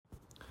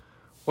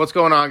What's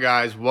going on,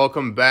 guys?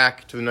 Welcome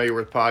back to the Know Your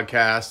Worth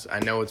podcast. I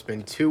know it's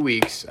been 2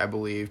 weeks, I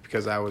believe,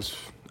 because I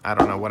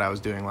don't know what I was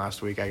doing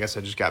last week. I guess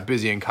I just got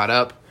busy and caught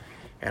up,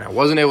 and I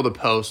wasn't able to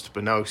post,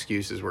 but no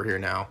excuses. We're here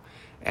now.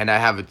 And I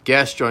have a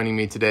guest joining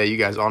me today. You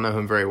guys all know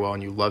him very well,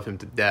 and you love him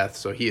to death,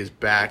 so he is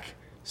back.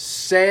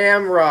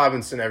 Sam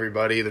Robinson,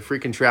 everybody. The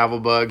freaking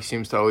travel bug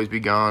seems to always be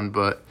gone,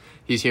 but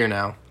he's here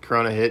now.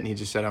 Corona hit, and he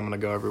just said, I'm going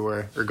to go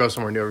everywhere, or go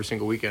somewhere new every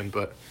single weekend,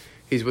 but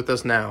he's with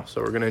us now,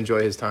 so we're going to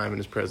enjoy his time and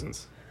his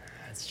presence.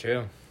 It's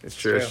true. It's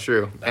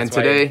true. That's and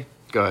today,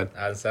 go ahead.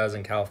 I was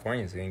in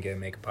California, so we didn't get to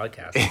make a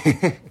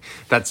podcast.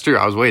 That's true.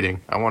 I was waiting.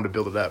 I wanted to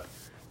build it up.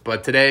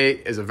 But today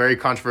is a very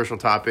controversial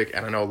topic,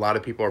 and I know a lot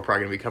of people are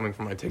probably going to be coming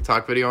from my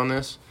TikTok video on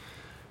this.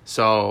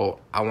 So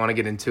I want to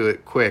get into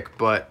it quick,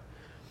 but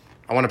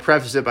I want to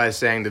preface it by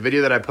saying the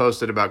video that I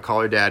posted about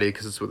Call Her Daddy,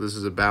 because that's what this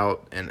is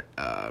about, and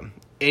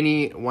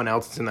anyone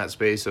else that's in that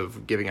space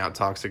of giving out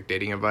toxic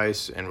dating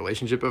advice and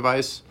relationship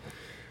advice.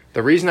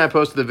 The reason I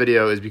posted the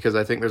video is because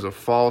I think there's a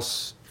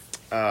false,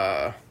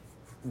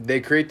 they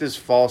create this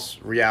false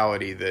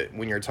reality that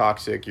when you're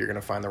toxic, you're going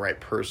to find the right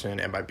person,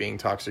 and by being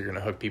toxic, you're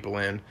going to hook people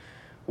in,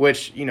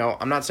 which, you know,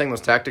 I'm not saying those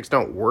tactics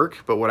don't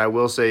work, but what I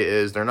will say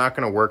is they're not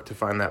going to work to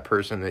find that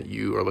person that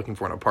you are looking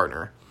for in a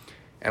partner.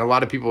 And a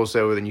lot of people will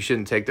say, well, then you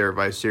shouldn't take their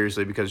advice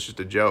seriously because it's just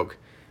a joke.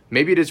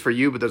 Maybe it is for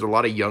you, but there's a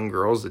lot of young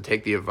girls that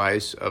take the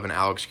advice of an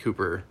Alex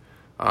Cooper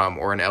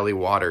or an Ellie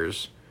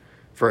Waters,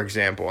 for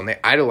example, and they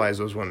idolize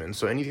those women.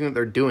 So anything that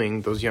they're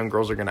doing, those young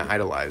girls are going to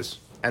idolize,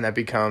 and that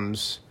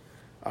becomes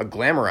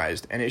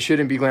glamorized, and it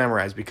shouldn't be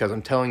glamorized because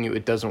I'm telling you,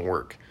 it doesn't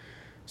work.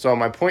 So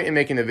my point in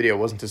making the video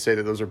wasn't to say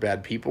that those are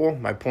bad people.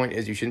 My point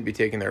is you shouldn't be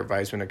taking their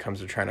advice when it comes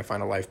to trying to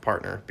find a life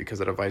partner, because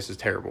that advice is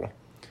terrible.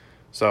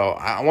 So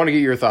I want to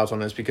get your thoughts on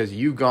this because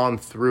you've gone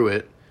through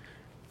it.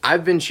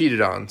 I've been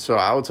cheated on, so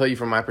I will tell you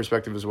from my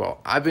perspective as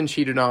well. I've been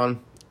cheated on.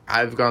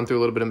 I've gone through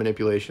a little bit of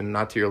manipulation,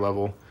 not to your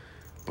level,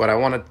 but I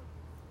want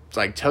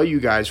to tell you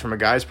guys from a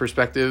guy's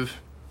perspective,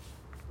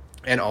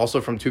 and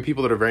also from two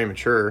people that are very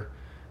mature,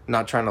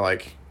 not trying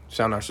to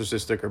sound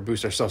narcissistic or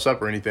boost ourselves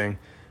up or anything,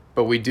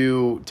 but we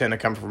do tend to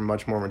come from a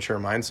much more mature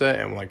mindset,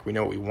 and we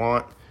know what we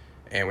want,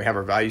 and we have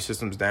our value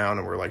systems down,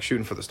 and we're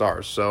shooting for the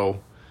stars. So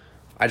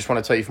I just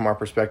want to tell you from our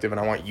perspective, and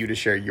I want you to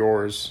share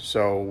yours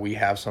so we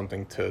have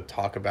something to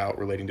talk about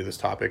relating to this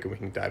topic and we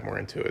can dive more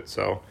into it.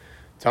 So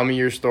tell me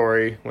your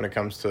story when it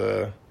comes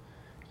to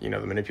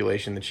the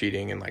manipulation, the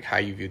cheating, and how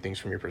you view things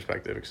from your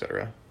perspective,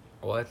 etc.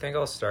 Well, I think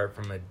I'll start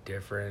from a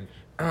different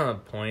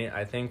point.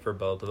 I think for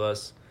both of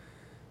us,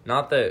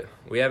 not that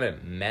we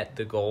haven't met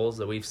the goals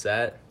that we've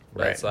set,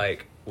 but right.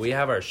 It's we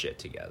have our shit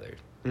together.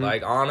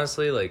 Mm-hmm.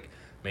 Honestly,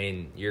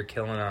 you're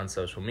killing on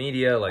social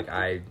media.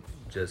 I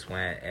just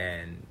went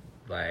and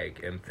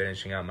am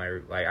finishing up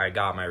I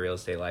got my real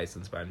estate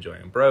license, but I'm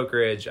joining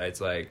brokerage.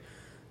 It's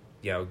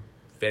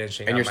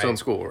finishing. And you're still in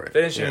school, right?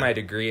 Finishing my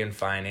degree in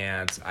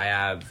finance. I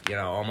have,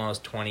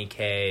 almost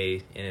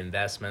 $20K in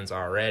investments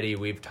already.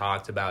 We've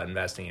talked about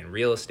investing in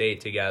real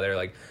estate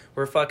together.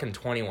 We're fucking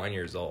 21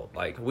 years old.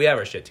 We have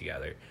our shit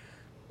together.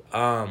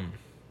 Now,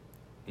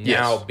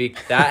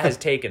 that has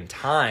taken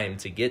time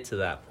to get to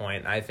that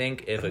point. I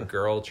think if a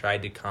girl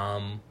tried to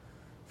come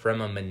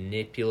from a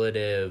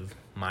manipulative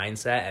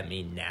mindset at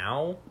me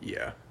now,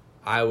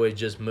 I would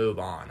just move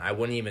on. I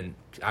wouldn't even,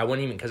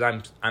 because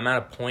I'm at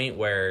a point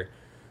where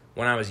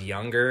when I was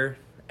younger,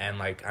 and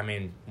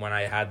when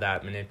I had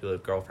that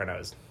manipulative girlfriend, I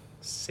was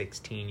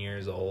 16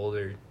 years old,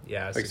 or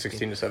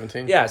 16 to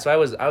 17. Yeah, so I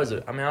was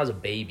a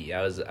baby.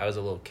 I was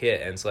a little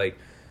kid, and it's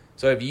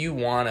so if you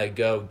want to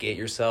go get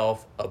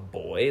yourself a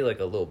boy, a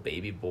little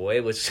baby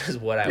boy, which is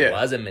what I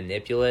was, and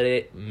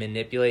manipulate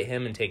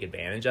him and take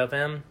advantage of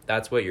him,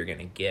 that's what you're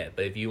gonna get.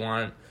 But if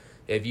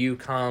you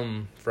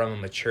come from a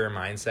mature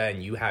mindset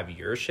and you have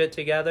your shit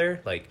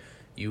together,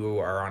 you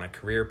are on a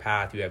career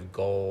path, you have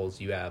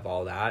goals, you have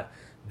all that,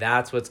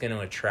 that's what's going to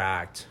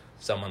attract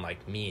someone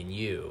like me and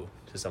you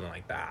to someone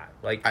like that.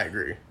 I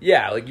agree.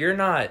 Yeah, you're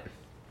not...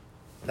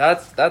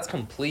 That's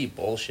complete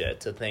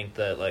bullshit to think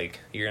that,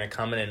 you're going to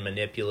come in and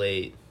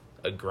manipulate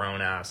a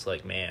grown-ass,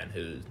 man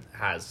who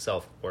has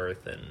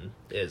self-worth and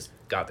is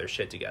got their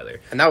shit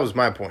together. And that was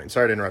my point.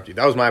 Sorry to interrupt you.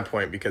 That was my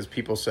point because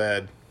people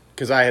said...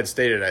 Because I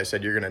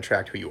said, you're going to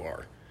attract who you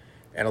are.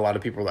 And a lot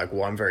of people are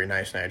well, I'm very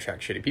nice and I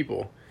attract shitty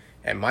people.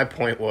 And my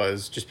point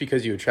was, just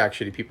because you attract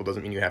shitty people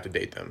doesn't mean you have to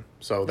date them.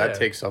 So that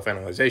takes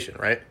self-analyzation,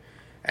 right?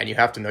 And you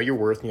have to know your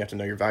worth and you have to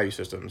know your value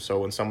system. So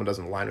when someone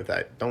doesn't align with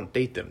that, don't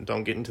date them.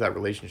 Don't get into that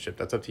relationship.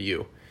 That's up to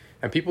you.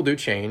 And people do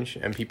change,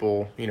 and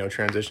people,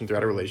 transition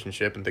throughout a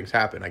relationship, and things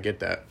happen. I get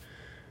that.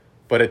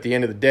 But at the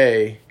end of the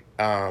day,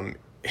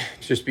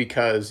 just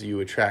because you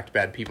attract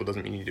bad people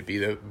doesn't mean you need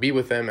to be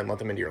with them and let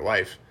them into your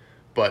life.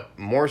 But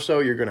more so,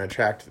 you're going to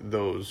attract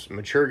those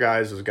mature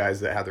guys, those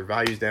guys that have their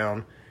values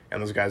down,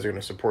 and those guys are going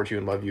to support you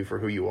and love you for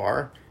who you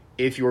are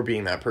if you're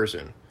being that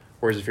person.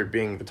 Whereas if you're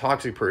being the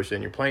toxic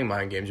person, you're playing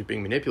mind games, you're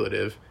being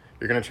manipulative,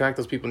 you're going to attract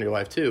those people in your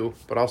life too,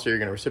 but also you're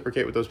going to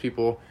reciprocate with those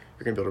people,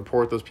 you're going to be able to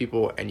rapport with those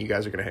people, and you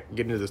guys are going to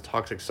get into this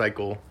toxic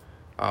cycle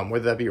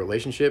whether that be a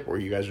relationship or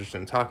you guys are just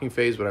in a talking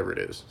phase, whatever it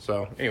is.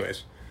 So,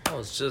 anyways. Well,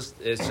 it's just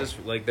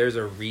like there's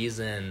a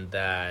reason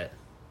that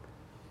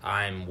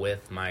I'm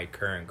with my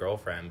current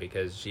girlfriend,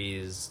 because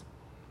she's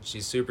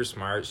super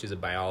smart. She's a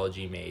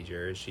biology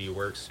major. She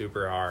works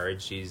super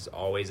hard. She's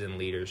always in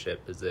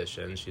leadership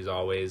positions. She's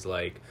always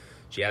like,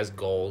 she has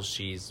goals.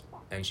 She's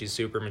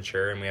super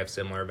mature, and we have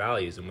similar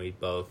values, and we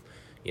both,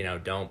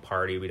 don't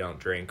party, we don't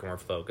drink, and we're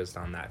focused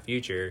on that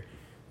future.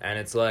 And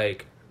it's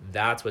like,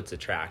 that's what's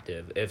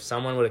attractive. If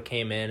someone would have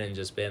came in and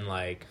just been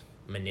like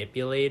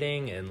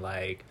manipulating, and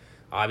like,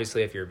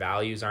 obviously if your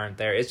values aren't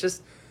there, it's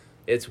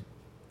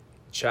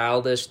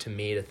childish to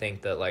me to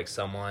think that like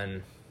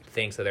someone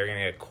thinks that they're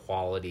gonna get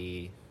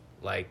quality,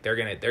 like they're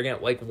gonna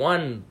like,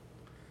 one,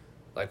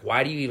 like,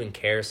 why do you even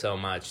care so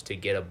much to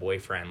get a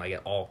boyfriend like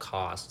at all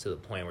costs, to the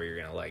point where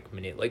you're gonna like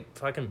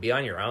fucking be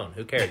on your own?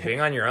 Who cares? Being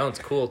on your own's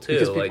cool too.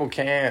 Because people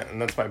can't,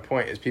 and that's my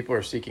point, is people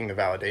are seeking the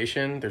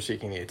validation, they're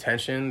seeking the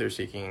attention, they're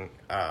seeking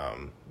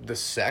the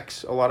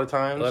sex a lot of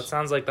times. Well, that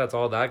sounds like that's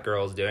all that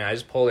girl's doing. I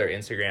just pulled her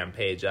Instagram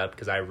page up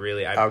because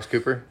Alex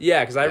Cooper?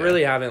 Yeah, because I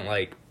really haven't,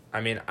 like,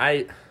 I mean,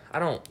 I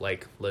don't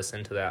like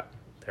listen to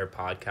their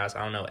podcast.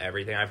 I don't know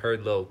everything. I've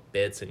heard little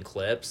bits and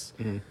clips,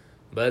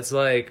 but it's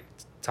like,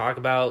 talk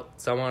about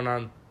someone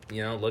on,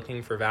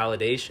 looking for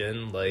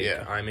validation.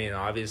 Like, I mean,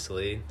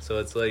 obviously. So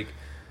it's like,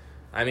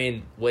 I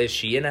mean, was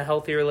she in a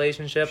healthy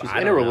relationship? She's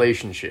in a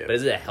relationship. But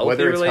is it a healthy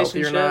Whether it's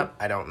relationship? healthy or not,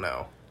 I don't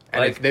know.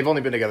 And like, they've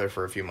only been together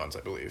for a few months,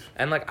 I believe.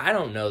 And like, I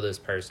don't know this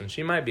person.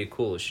 She might be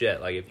cool as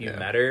shit. Like, if you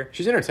met her,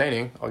 she's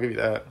entertaining. I'll give you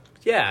that.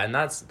 Yeah, and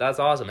that's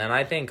awesome. And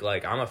I think,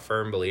 like, I'm a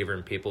firm believer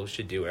in people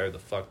should do whatever the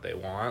fuck they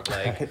want.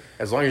 Like,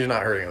 as long as you're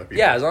not hurting other people.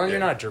 Yeah, as long as you're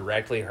not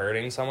directly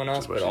hurting someone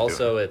else. But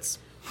also, it's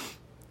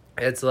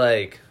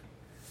like,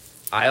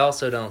 I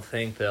also don't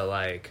think that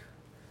like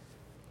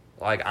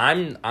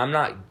I'm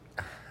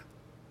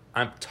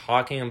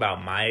talking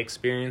about my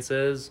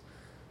experiences,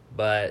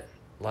 but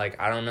like,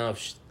 I don't know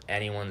if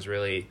anyone's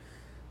really.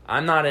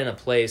 I'm not in a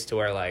place to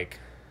where like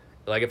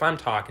if I'm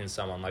talking to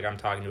someone, like I'm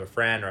talking to a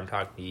friend or I'm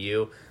talking to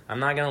you, I'm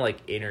not gonna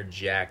like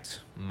interject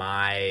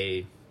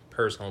my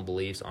personal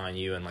beliefs on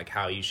you and like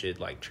how you should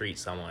like treat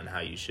someone,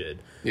 how you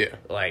should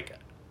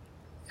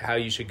how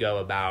you should go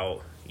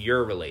about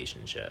your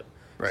relationship.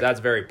 Right. So that's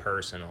very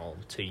personal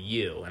to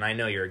you, and I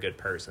know you're a good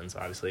person, so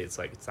obviously it's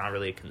like, it's not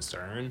really a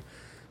concern.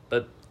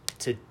 But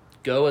to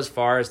go as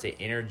far as to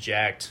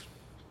interject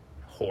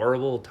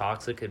horrible,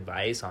 toxic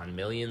advice on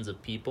millions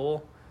of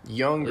people,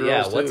 young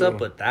girls, what's up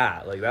with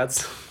that? Like,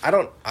 that's...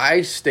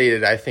 I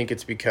think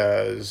it's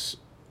because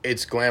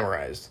it's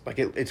glamorized. Like,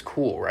 it's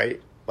cool,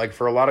 right? Like,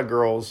 for a lot of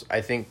girls,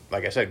 I think,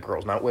 like I said,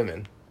 girls, not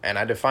women. And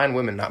I define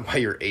women not by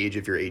your age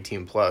if you're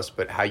 18 plus,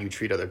 but how you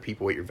treat other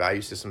people, what your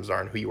value systems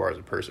are, and who you are as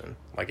a person.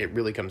 Like, it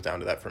really comes down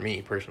to that for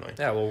me, personally.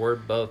 Yeah, well, we're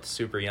both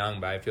super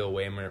young, but I feel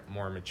way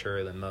more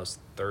mature than most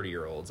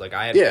 30-year-olds. Like,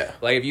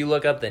 like, if you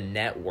look up the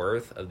net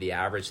worth of the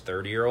average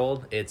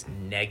 30-year-old, it's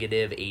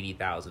negative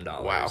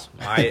 $80,000. Wow.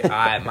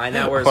 My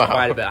net worth is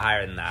quite a bit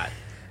higher than that.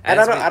 And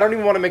I don't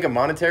even want to make it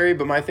monetary,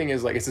 but my thing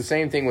is, like, it's the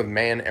same thing with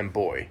man and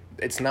boy.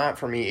 It's not,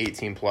 for me,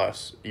 18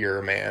 plus, you're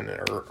a man,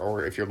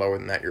 or if you're lower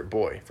than that, you're a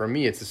boy. For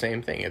me, it's the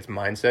same thing. It's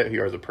mindset, who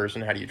you are as a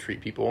person, how do you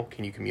treat people,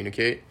 can you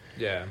communicate?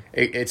 Yeah.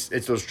 It's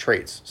those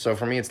traits. So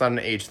for me, it's not an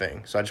age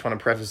thing. So I just want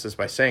to preface this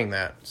by saying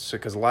that,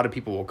 because a lot of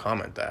people will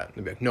comment that.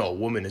 They'll be like, no, a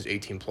woman is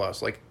 18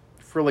 plus. Like,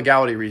 for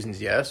legality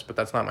reasons, yes, but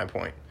that's not my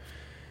point.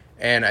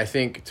 And I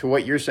think, to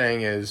what you're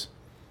saying is,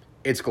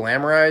 it's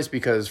glamorized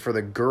because for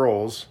the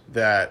girls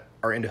that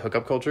are into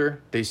hookup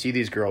culture, they see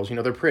these girls,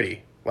 they're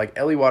pretty. Like,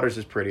 Ellie Waters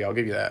is pretty, I'll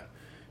give you that.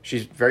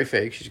 She's very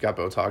fake. She's got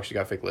Botox. She's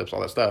got fake lips,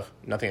 all that stuff.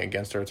 Nothing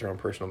against her. It's her own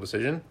personal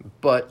decision.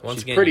 But once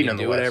she's again, pretty you can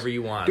nonetheless. do whatever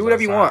you want. Do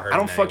whatever you want. I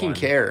don't fucking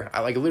care.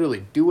 I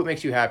literally do what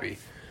makes you happy.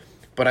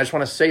 But I just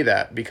want to say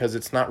that because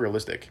it's not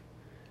realistic.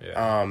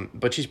 Yeah.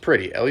 But she's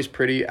pretty. Ellie's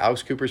pretty.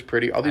 Alex Cooper's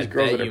pretty. All these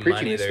girls that are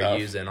preaching this stuff. They're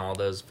using all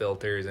those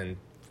filters and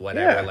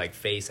whatever, like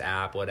Face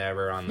App,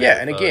 whatever on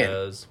their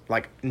photos. Again,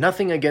 like,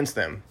 nothing against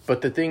them. But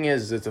the thing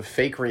is, it's a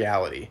fake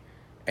reality.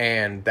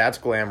 And that's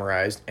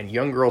glamorized, and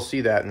young girls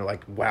see that, and they're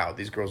like, wow,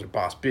 these girls are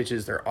boss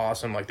bitches, they're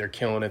awesome, like, they're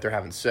killing it, they're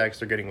having sex,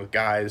 they're getting with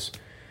guys,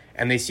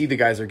 and they see the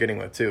guys they're getting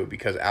with, too,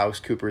 because Alex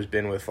Cooper's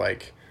been with,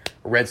 like,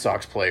 Red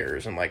Sox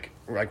players, and, like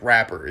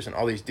rappers, and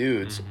all these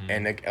dudes,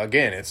 and,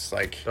 again, it's,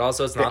 like, but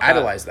also it's not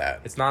idolize that.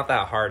 It's not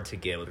that hard to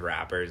get with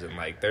rappers, and,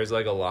 like, there's,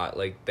 like, a lot,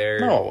 like,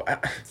 No.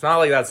 It's not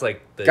like that's,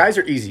 like, guys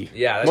are easy.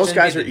 Yeah, most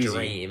guys are easy.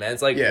 Dream. And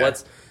it's, like,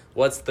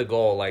 what's the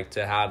goal? Like,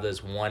 to have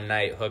this one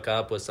night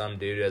hookup with some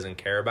dude who doesn't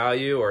care about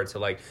you, or to,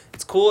 like,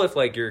 it's cool if,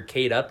 like, you're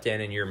Kate Upton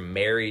and you're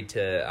married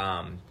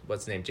to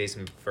what's his name,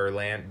 Jason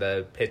Verlander,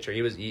 the pitcher. I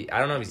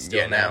don't know if he's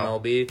still in the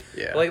MLB.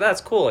 Yeah, but, like,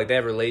 that's cool. Like, they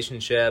have a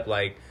relationship.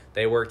 Like,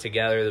 they work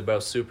together. They're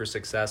both super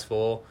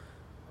successful.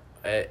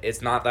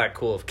 It's not that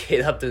cool if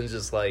Kate Upton's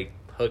just, like,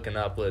 hooking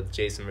up with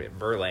Jason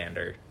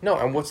Verlander. No,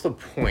 and what's the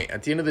point?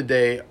 At the end of the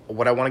day,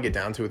 what I want to get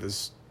down to with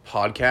this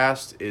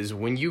podcast is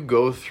when you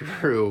go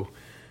through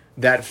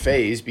that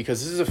phase,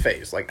 because this is a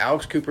phase. Like,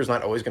 Alex Cooper's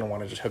not always going to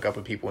want to just hook up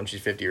with people when she's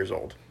 50 years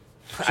old.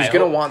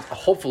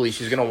 Hopefully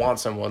she's going to want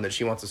someone that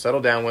she wants to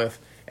settle down with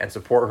and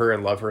support her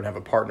and love her and have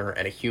a partner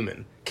and a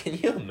human. Can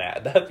you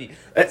imagine?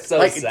 That's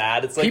so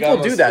sad. It's like people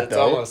almost, do that, it's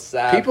though. Almost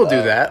sad, people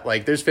though. do that.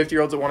 Like, there's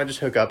 50-year-olds that want to just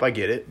hook up. I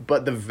get it.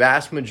 But the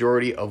vast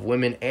majority of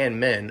women and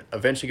men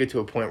eventually get to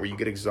a point where you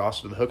get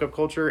exhausted of the hookup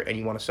culture and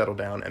you want to settle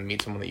down and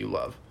meet someone that you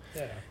love.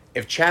 Yeah.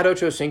 If Chad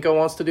Ochocinco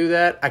wants to do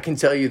that, I can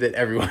tell you that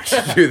everyone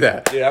should do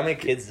that. Dude, how many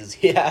kids does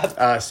he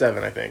have?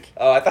 7, I think.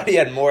 Oh, I thought he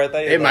had more. I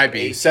thought he had It might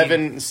be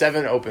 18.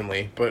 seven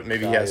openly, but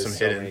maybe he has some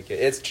hidden. Many kids.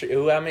 It's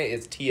true. How many?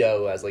 It's T.O.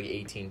 who has like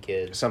 18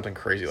 kids. Something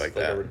crazy like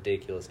that. A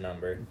ridiculous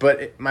number.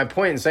 But my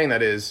point in saying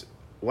that is,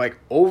 like,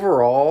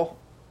 overall,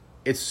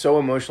 it's so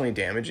emotionally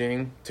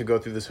damaging to go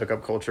through this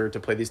hookup culture, to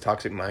play these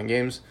toxic mind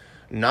games,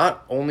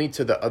 not only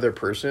to the other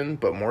person,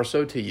 but more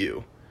so to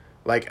you.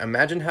 Like,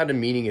 imagine how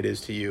demeaning it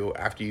is to you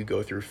after you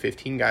go through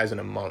 15 guys in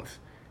a month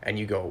and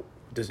you go,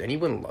 does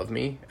anyone love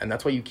me? And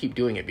that's why you keep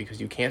doing it,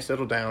 because you can't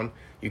settle down,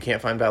 you can't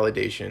find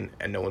validation,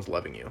 and no one's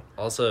loving you.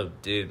 Also,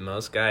 dude,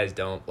 most guys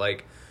don't,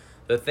 like,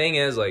 the thing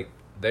is, like,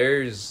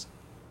 there's,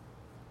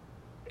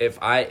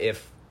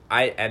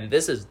 and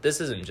this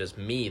isn't just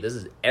me, this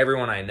is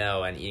everyone I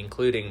know, and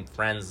including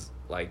friends,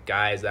 like,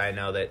 guys that I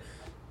know that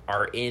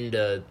are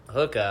into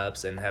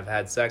hookups and have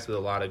had sex with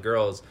a lot of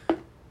girls.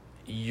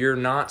 You're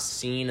not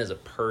seen as a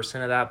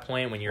person at that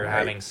point when you're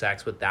having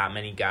sex with that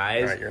many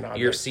guys. Right,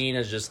 you're seen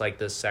as just like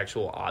this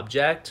sexual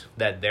object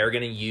that they're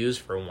going to use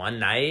for one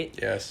night.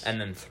 Yes.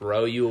 And then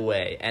throw you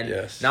away. And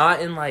yes.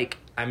 not in like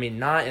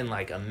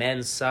a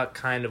men suck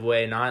kind of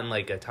way, not in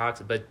like a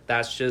toxic, but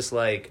that's just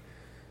like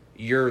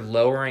you're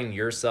lowering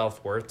your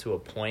self-worth to a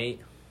point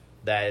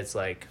that it's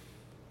like,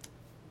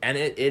 and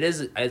it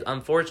is,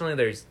 unfortunately,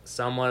 there's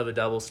somewhat of a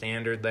double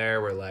standard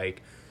there where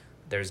like,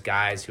 there's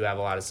guys who have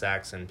a lot of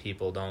sex and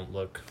people don't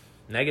look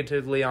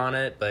negatively on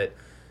it, but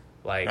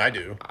like I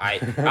do.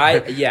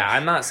 Yeah,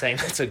 I'm not saying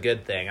that's a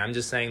good thing. I'm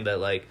just saying that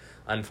like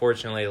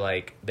unfortunately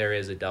like there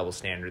is a double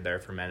standard there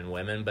for men and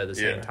women, but at the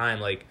same time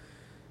like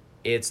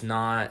it's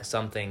not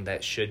something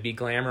that should be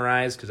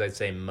glamorized, because I'd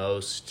say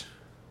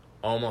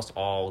almost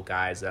all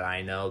guys that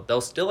I know, they'll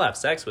still have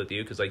sex with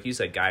you because like you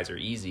said, guys are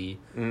easy.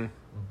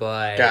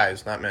 But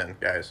guys, not men,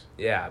 guys.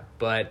 Yeah,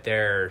 but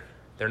they're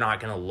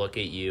not going to look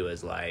at you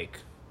as like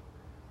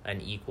an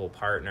equal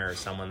partner or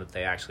someone that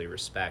they actually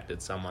respect.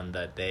 It's someone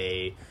that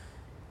they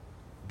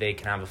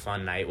can have a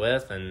fun night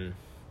with and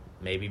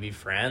maybe be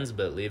friends,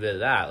 but leave it at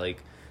that.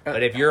 Like,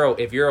 but if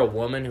you're a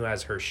woman who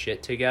has her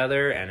shit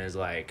together and is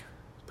like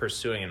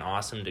pursuing an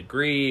awesome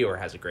degree or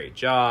has a great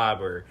job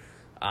or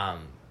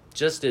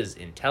just is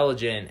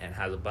intelligent and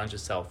has a bunch of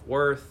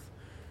self-worth,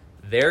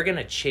 they're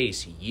gonna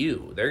chase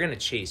you. They're gonna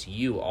chase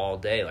you all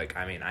day. Like,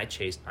 I mean, I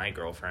chased my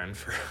girlfriend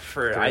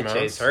for I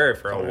chased her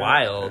for a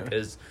while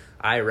because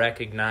I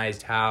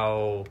recognized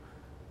how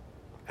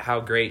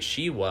great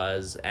she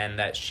was and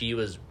that she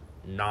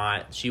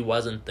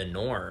wasn't the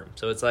norm.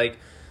 So it's like,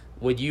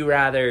 would you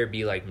rather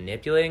be like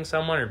manipulating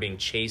someone or being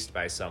chased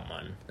by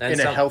someone? And in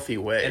a healthy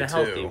way. In a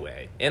healthy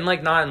way. And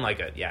like not in like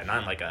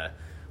a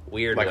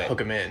weird way. Like hook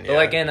them in. But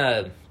like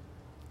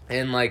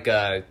in like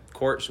a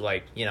court,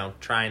 like, you know,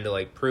 trying to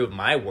like prove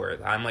my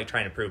worth. I'm like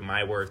trying to prove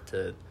my worth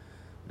to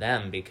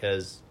them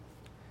because,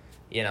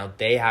 you know,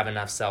 they have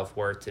enough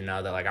self-worth to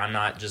know that, like, I'm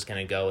not just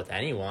going to go with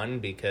anyone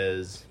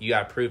because you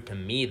got to prove to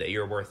me that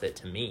you're worth it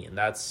to me. And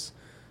that's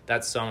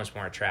so much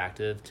more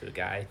attractive to a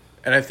guy.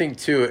 And I think,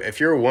 too, if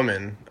you're a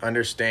woman,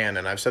 understand,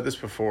 and I've said this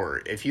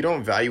before, if you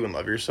don't value and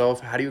love yourself,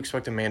 how do you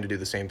expect a man to do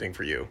the same thing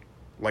for you?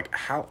 Like,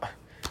 how?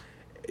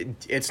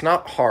 It's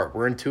not hard.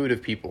 We're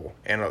intuitive people,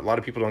 and a lot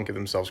of people don't give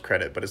themselves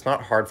credit, but it's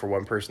not hard for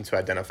one person to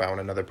identify when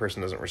another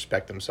person doesn't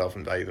respect themselves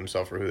and value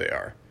themselves for who they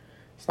are.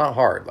 It's not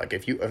hard. Like,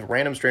 if a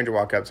random stranger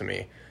walk up to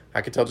me,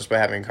 I could tell just by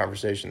having a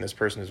conversation, this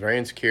person is very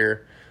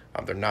insecure,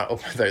 they're not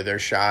open, they're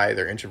shy,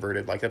 they're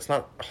introverted. Like, that's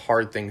not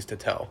hard things to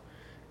tell.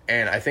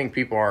 And I think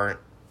people aren't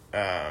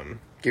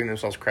giving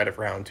themselves credit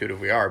for how intuitive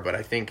we are, but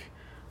I think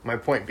my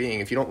point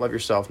being, if you don't love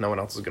yourself, no one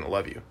else is going to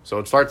love you. So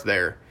it starts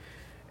there.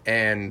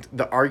 And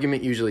the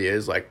argument usually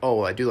is like, oh,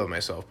 well, I do love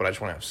myself, but I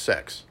just want to have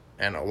sex.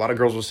 And a lot of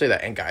girls will say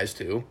that, and guys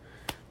too.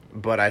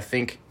 But I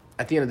think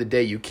at the end of the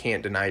day, you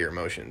can't deny your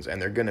emotions,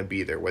 and they're going to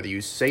be there. Whether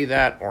you say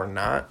that or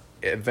not,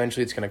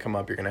 eventually it's going to come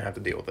up. You're going to have to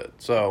deal with it.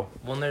 So,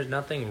 well, there's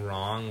nothing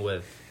wrong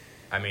with,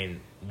 I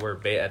mean,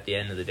 at the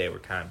end of the day, we're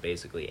kind of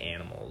basically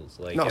animals.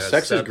 Like, no,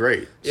 sex is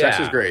great. Sex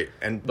is great.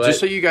 And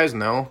just so you guys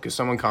know, because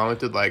someone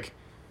commented, like,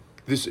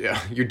 this,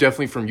 you're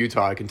definitely from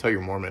Utah. I can tell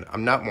you're Mormon.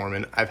 I'm not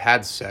Mormon. I've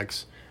had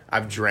sex.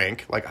 I've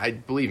drank.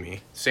 Like, believe me,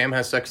 Sam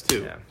has sex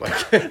too. Yeah.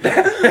 Like,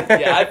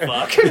 yeah, I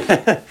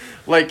fuck.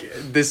 Like,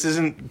 this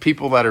isn't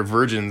people that are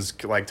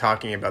virgins, like,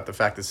 talking about the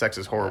fact that sex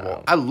is horrible.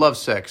 No. I love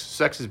sex.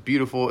 Sex is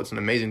beautiful. It's an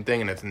amazing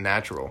thing, and it's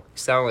natural. You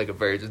sound like a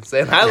virgin,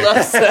 Sam. I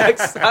love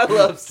sex. I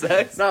love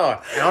sex. No,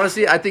 and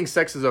honestly, I think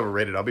sex is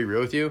overrated. I'll be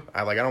real with you.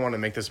 I don't want to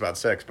make this about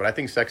sex, but I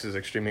think sex is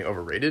extremely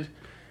overrated.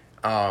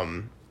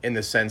 In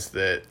the sense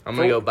that I'm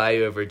gonna go buy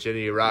you a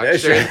Virginia Rock Yeah,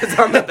 shirt. sure. It's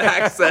on the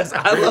back says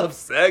I love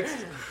sex.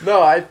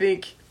 No, I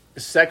think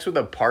sex with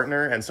a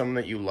partner and someone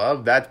that you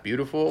love, that's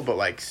beautiful. But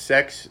like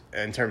sex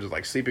in terms of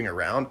like sleeping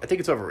around, I think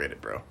it's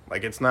overrated, bro.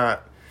 Like it's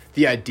not.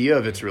 The idea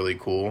of it's really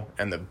cool,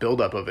 and the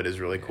buildup of it is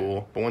really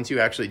cool. But once you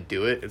actually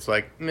do it, it's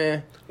like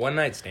meh. One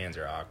night stands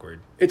are awkward.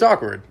 It's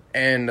awkward,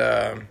 and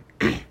I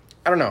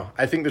don't know.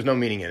 I think there's no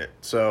meaning in it.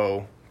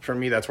 So for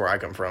me, that's where I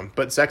come from.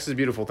 But sex is a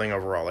beautiful thing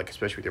overall, like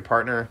especially with your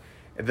partner.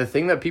 The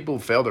thing that people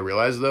fail to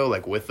realize, though,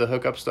 like with the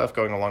hookup stuff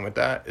going along with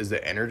that, is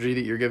the energy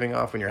that you're giving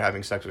off when you're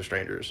having sex with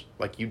strangers.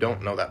 Like, you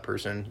don't know that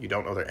person. You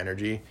don't know their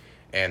energy.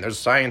 And there's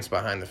science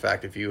behind the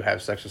fact if you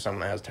have sex with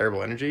someone that has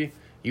terrible energy,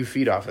 you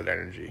feed off that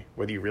energy,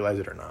 whether you realize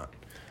it or not.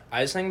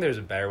 I just think there's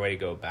a better way to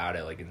go about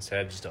it. Like,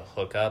 instead of just a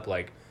hookup,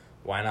 like,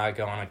 why not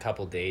go on a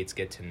couple dates,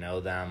 get to know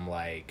them,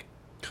 like...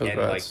 And,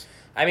 like,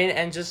 I mean,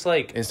 and just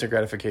like instant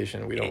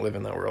gratification. We don't live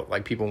in that world.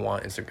 Like people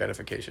want instant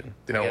gratification.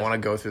 They don't want to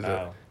go through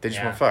the. They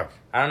just want to fuck.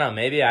 I don't know.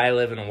 Maybe I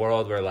live in a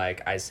world where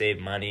like I save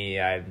money,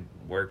 I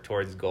work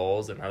towards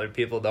goals, and other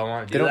people don't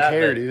want to do that. They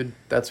don't care, dude.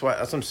 That's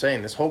what I'm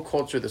saying. This whole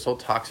culture, this whole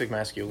toxic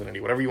masculinity,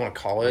 whatever you want to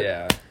call it.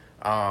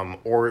 Yeah.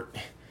 Or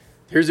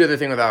here's the other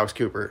thing with Alex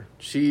Cooper.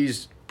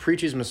 She's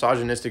preaches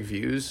misogynistic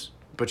views,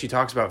 but she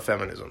talks about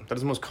feminism. That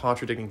is the most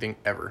contradicting thing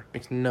ever.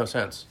 Makes no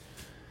sense.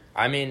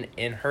 I mean,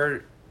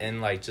 and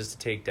like just to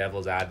take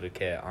devil's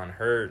advocate on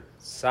her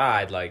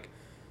side, like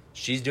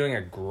she's doing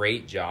a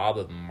great job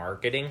of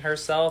marketing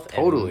herself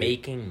and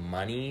making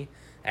money,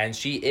 and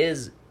she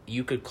is,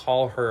 you could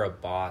call her a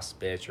boss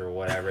bitch or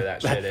whatever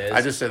that shit is.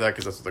 I just say that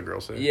because that's what the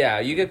girls say.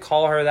 Yeah, you could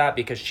call her that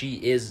because she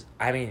is,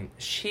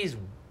 she's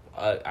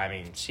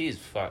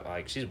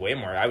way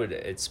more. I would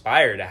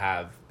aspire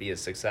to be as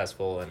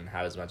successful and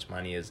have as much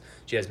money as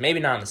she has.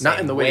 Maybe not in the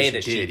same way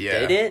that she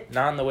did it,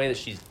 not in the way that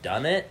she's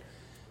done it,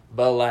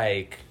 but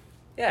like...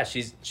 Yeah,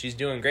 she's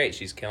doing great.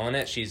 She's killing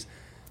it. She's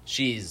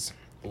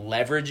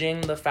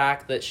leveraging the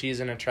fact that she's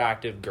an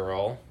attractive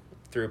girl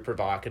through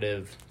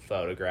provocative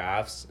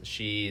photographs.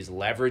 She's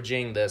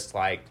leveraging this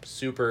like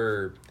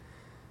super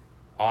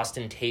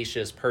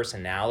ostentatious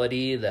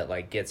personality that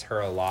like gets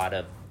her a lot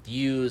of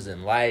views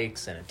and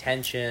likes and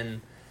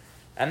attention.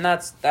 And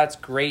that's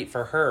great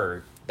for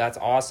her. That's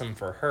awesome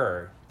for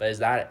her. But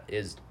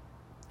is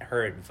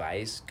her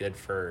advice good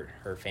for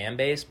her fan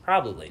base?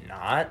 Probably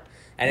not.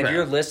 And if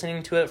you're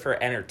listening to it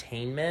for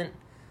entertainment,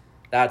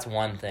 that's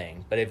one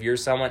thing. But if you're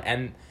someone,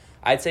 and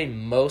I'd say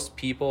most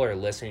people are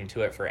listening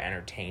to it for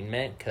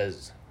entertainment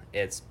because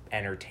it's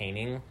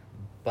entertaining,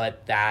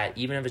 but that,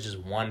 even if it's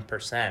just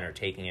 1% are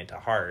taking it to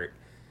heart,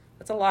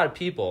 that's a lot of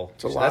people.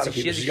 It's a lot of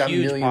people. She's got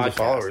millions of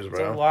followers, bro.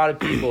 It's a lot of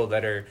people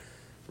that are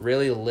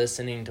really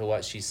listening to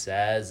what she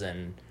says,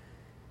 and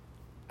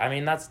I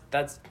mean,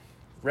 that's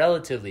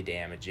relatively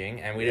damaging,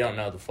 and we don't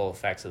know the full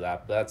effects of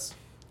that, but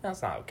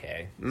that's not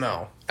okay.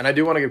 No. And I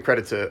do want to give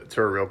credit to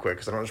her real quick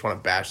because I don't just want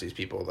to bash these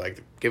people.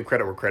 Like, give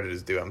credit where credit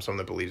is due. I'm someone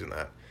that believes in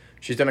that.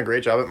 She's done a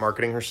great job at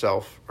marketing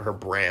herself, her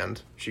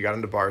brand. She got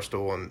into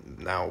Barstool, and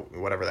now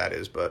whatever that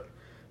is, but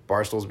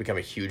Barstool's become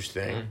a huge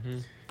thing. Mm-hmm.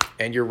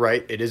 And you're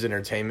right, it is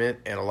entertainment,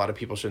 and a lot of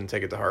people shouldn't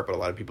take it to heart, but a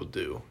lot of people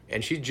do.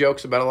 And she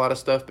jokes about a lot of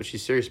stuff, but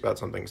she's serious about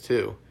some things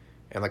too.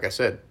 And like I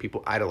said,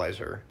 people idolize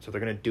her, so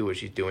they're going to do what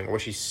she's doing, or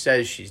what she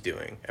says she's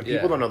doing. And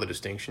people don't know the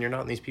distinction. You're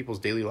not in these people's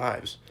daily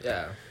lives.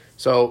 Yeah.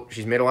 So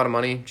she's made a lot of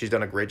money. She's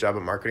done a great job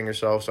at marketing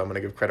herself, so I'm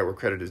going to give credit where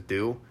credit is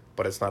due.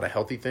 But it's not a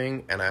healthy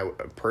thing, and I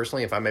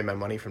personally, if I made my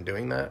money from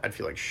doing that, I'd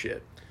feel like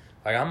shit.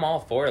 Like, I'm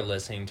all for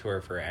listening to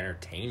her for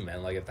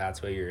entertainment, like if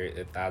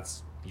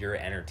that's your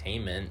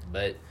entertainment.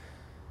 But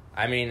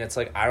I mean, it's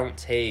like I don't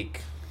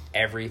take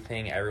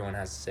everything everyone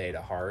has to say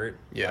to heart.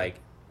 Yeah. Like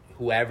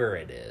whoever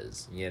it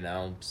is, you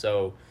know.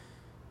 So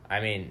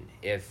I mean,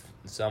 if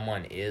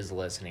someone is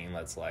listening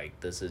that's like,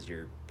 this is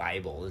your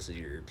Bible, this is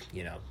your,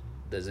 you know,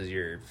 this is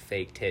your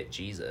fake tit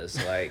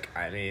Jesus, like,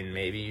 I mean,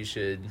 maybe you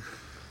should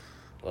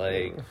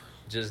like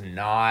just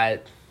not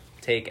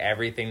take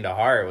everything to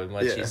heart with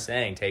what she's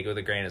saying. Take it with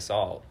a grain of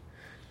salt.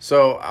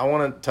 So I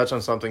want to touch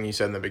on something you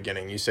said in the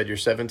beginning. You said your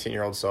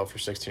 17-year-old self or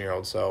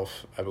 16-year-old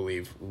self, I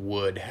believe,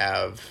 would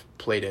have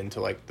played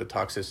into like the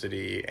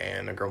toxicity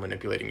and a girl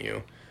manipulating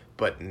you.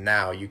 But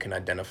now you can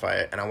identify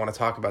it. And I want to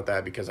talk about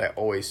that because I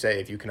always say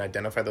if you can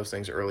identify those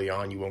things early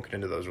on, you won't get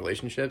into those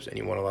relationships and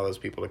you won't allow those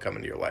people to come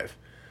into your life.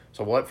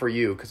 So what for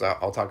you, because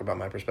I'll talk about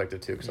my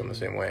perspective too because I'm the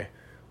same way.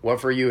 What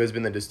for you has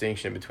been the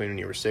distinction between when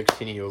you were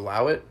 16 and you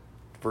allow it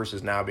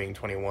versus now being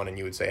 21 and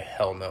you would say,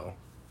 hell no?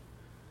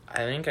 I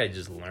think I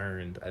just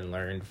learned. I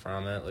learned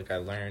from it. Like, I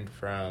learned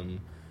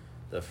from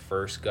the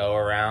first go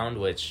around,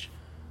 which...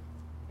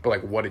 But,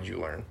 like, what did you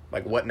learn?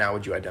 Like, what now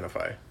would you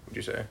identify, would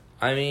you say?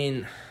 I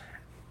mean,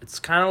 it's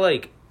kind of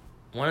like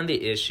one of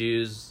the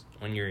issues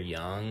when you're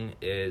young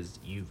is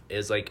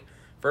like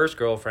first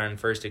girlfriend,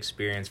 first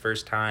experience,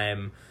 first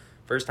time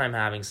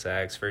having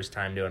sex, first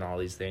time doing all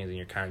these things, and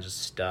you're kind of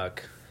just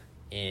stuck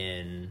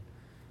in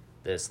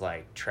this,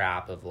 like,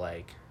 trap of,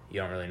 like, you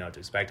don't really know what to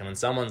expect. And when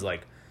someone's,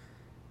 like,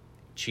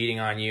 cheating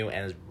on you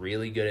and is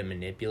really good at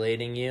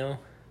manipulating you,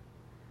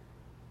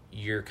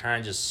 you're kind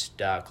of just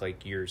stuck.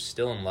 Like, you're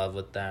still in love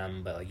with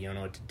them, but, like, you don't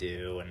know what to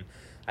do.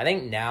 And I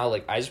think now,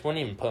 like, I just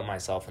wouldn't even put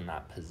myself in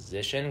that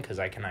position because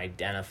I can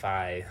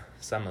identify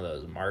some of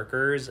those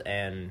markers,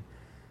 and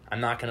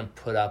I'm not going to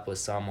put up with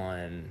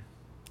someone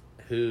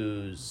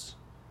who's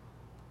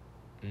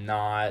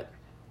not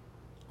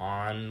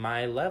on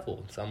my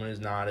level. Someone who's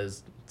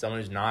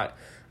not,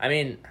 I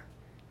mean,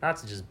 not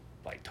to just,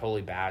 like,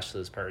 totally bash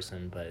this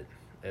person, but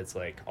it's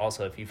like,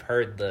 also, if you've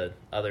heard the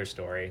other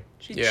story,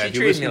 she if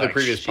you listen to the like,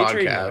 previous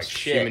podcast, like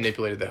she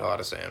manipulated the hell out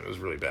of Sam. It was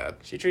really bad.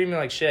 She treated me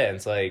like shit. And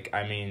it's like,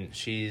 I mean,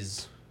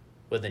 she's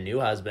with a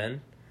new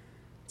husband.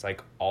 It's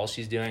like, all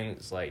she's doing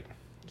is, like,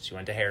 she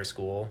went to hair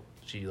school.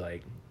 She,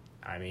 like,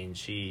 I mean,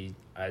 she,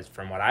 as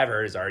from what I've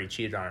heard, has already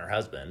cheated on her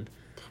husband.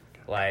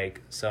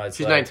 Like, so it's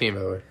She's like, 19, by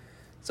the way.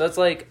 So it's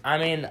like, I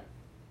mean,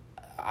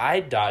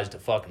 I dodged a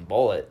fucking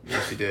bullet.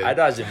 Yes, you did. I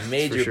dodged a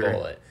major sure.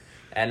 bullet.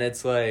 And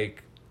it's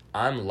like,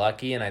 I'm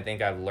lucky, and I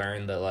think I've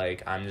learned that,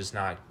 like, I'm just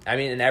not... I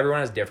mean, and everyone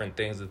has different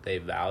things that they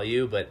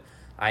value, but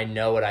I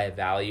know what I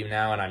value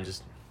now, and I'm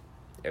just...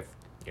 If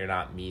you're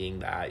not meeting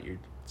that,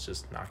 it's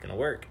just not going to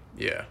work.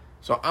 Yeah.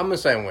 So I'm the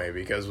same way,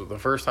 because the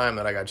first time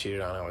that I got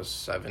cheated on, I was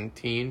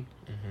 17.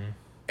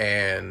 Mm-hmm.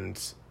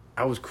 And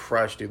I was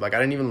crushed, dude. Like, I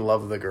didn't even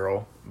love the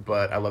girl,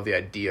 but I loved the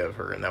idea of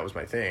her, and that was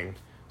my thing.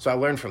 So I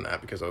learned from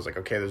that, because I was like,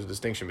 okay, there's a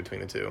distinction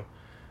between the two.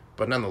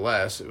 But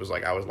nonetheless, it was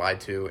like I was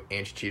lied to,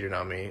 and she cheated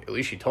on me. At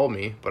least she told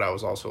me, but I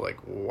was also like,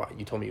 why?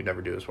 You told me you'd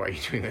never do this. Why are you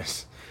doing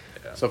this?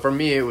 Yeah. So for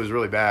me, it was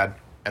really bad.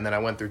 And then I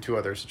went through one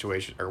other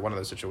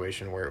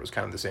situation where it was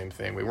kind of the same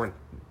thing. We weren't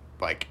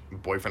like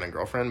boyfriend and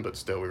girlfriend, but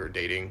still we were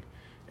dating,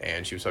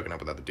 and she was hooking up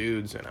with other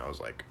dudes, and I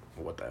was like,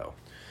 what the hell?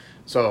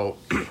 So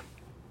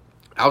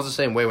I was the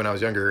same way when I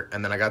was younger,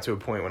 and then I got to a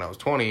point when I was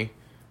 20,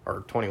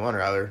 or 21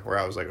 rather, where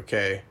I was like,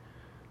 okay,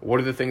 what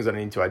are the things that I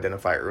need to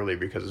identify early,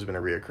 because there's been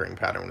a reoccurring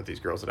pattern with these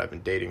girls that I've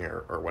been dating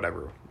or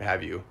whatever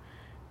have you.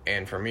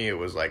 And for me, it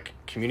was like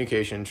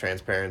communication,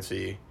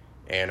 transparency,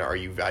 and are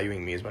you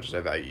valuing me as much as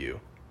I value you?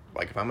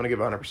 Like, if I'm going to give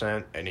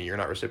 100% and you're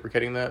not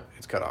reciprocating that,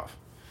 it's cut off.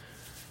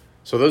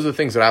 So those are the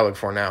things that I look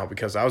for now,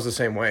 because I was the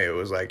same way. It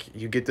was like,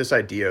 you get this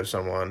idea of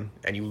someone,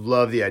 and you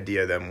love the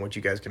idea of them, what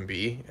you guys can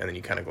be, and then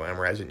you kind of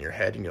glamorize it in your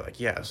head, and you're like,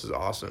 yeah, this is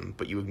awesome,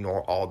 but you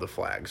ignore all the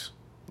flags,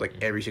 like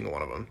every single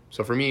one of them.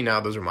 So for me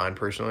now, those are mine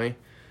personally.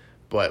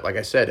 But like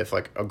I said, if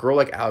like a girl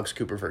like Alex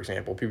Cooper, for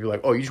example, people are like,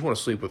 oh, you just want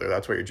to sleep with her,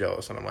 that's why you're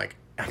jealous. And I'm like,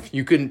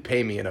 you couldn't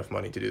pay me enough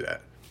money to do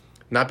that.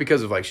 Not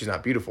because of like she's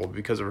not beautiful, but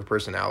because of her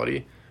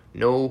personality.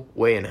 No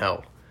way in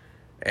hell.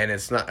 And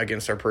it's not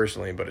against her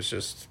personally, but it's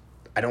just,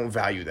 I don't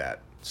value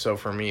that. So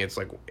for me, it's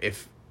like,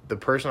 if the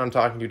person I'm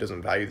talking to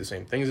doesn't value the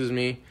same things as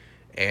me,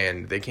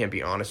 and they can't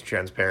be honest,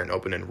 transparent,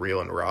 open, and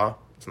real and raw,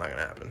 it's not going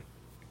to happen.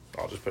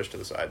 I'll just push to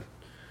the side.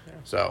 Yeah.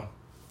 So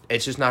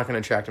it's just not going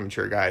to attract a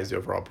mature guy is the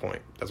overall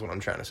point. That's what I'm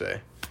trying to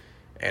say.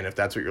 And if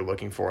that's what you're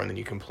looking for, and then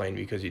you complain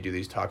because you do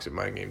these toxic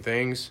mind game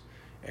things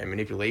and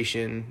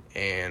manipulation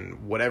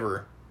and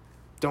whatever,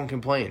 don't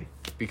complain,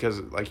 because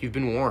like you've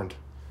been warned.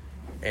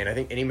 And I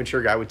think any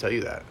mature guy would tell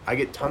you that. I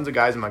get tons of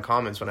guys in my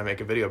comments when I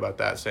make a video about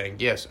that saying,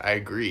 yes, I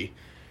agree.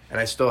 And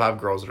I still have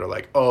girls that are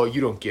like, oh,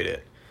 you don't get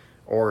it.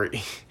 Or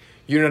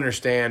you don't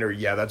understand. Or,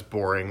 yeah, that's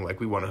boring.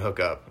 Like, we want to hook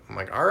up. I'm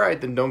like, all right,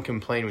 then don't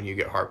complain when you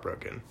get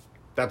heartbroken.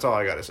 That's all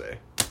I got to say.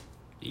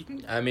 You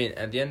can, I mean,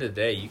 at the end of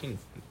the day, you can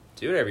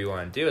do whatever you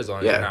want to do as long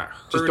as you're not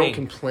hurting. Just don't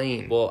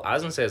complain. Well, I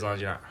was going to say as long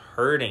as you're not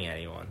hurting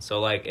anyone. So,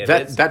 like, if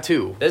that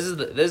too. This is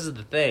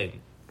the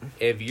thing.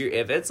 If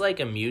it's like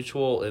a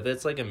mutual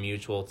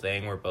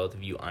thing where both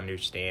of you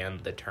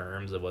understand the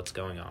terms of what's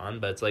going on,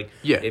 but it's like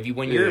if you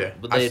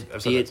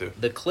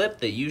the clip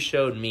that you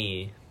showed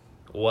me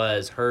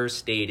was her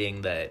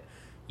stating that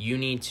you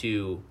need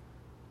to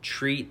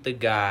treat the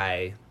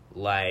guy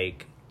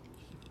like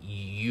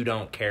you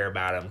don't care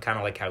about him, kind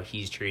of like how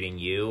he's treating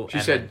you.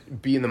 She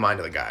said, be in the mind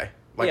of the guy,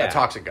 like a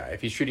toxic guy.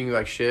 If he's treating you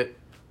like shit,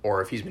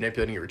 or if he's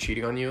manipulating you or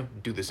cheating on you,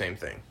 do the same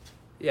thing.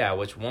 Yeah,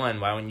 which one?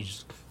 Why wouldn't you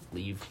just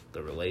leave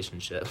the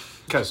relationship?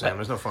 Because Sam,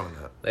 there's no fun in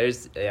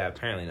that.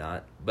 Apparently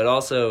not. But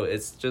also,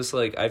 it's just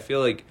like, I feel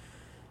like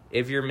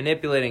if you're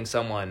manipulating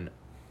someone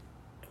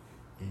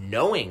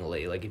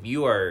knowingly, like if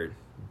you are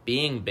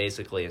being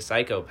basically a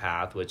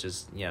psychopath, which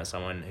is,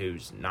 someone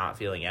who's not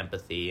feeling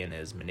empathy and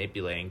is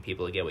manipulating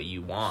people to get what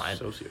you want.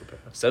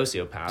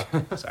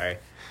 Sociopath. Sorry.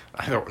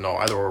 I don't know.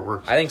 Either or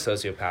works. I think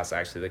sociopath's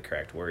actually the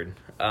correct word.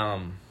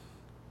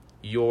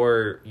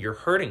 You're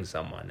hurting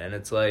someone, and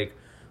it's like,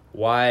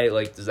 why?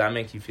 Like, does that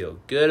make you feel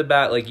good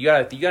about? Like, you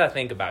gotta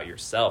think about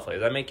yourself. Like,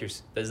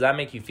 does that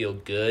make you feel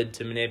good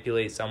to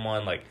manipulate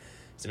someone? Like,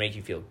 does it make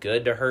you feel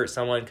good to hurt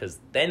someone? Because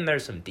then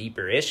there's some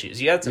deeper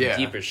issues. You got some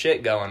deeper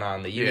shit going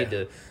on that you need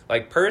to,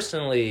 like,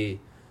 personally.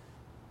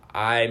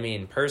 I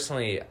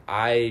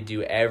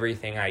do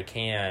everything I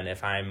can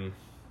if I'm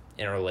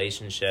in a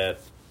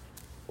relationship,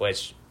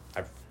 which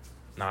I've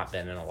not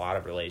been in a lot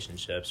of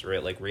relationships,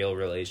 real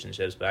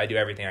relationships, but I do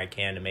everything I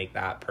can to make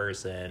that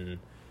person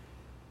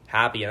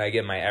happy, and I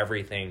give my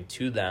everything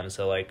to them.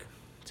 So, like,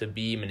 to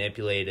be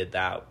manipulated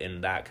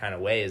in that kind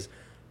of way is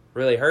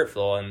really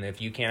hurtful. And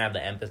if you can't have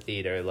the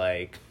empathy to,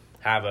 like,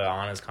 have an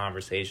honest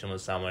conversation with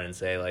someone and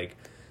say, like,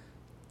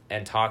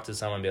 and talk to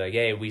someone and be like,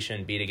 hey, we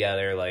shouldn't be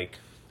together, like,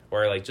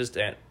 or like just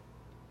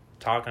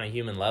talk on a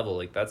human level,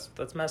 like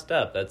that's messed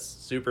up. That's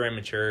super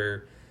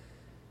immature.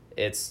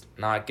 It's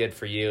not good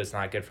for you. It's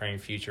not good for any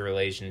future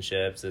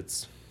relationships.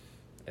 It's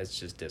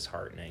just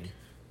disheartening.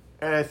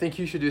 And I think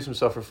you should do some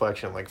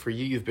self-reflection. Like, for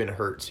you, you've been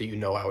hurt, so you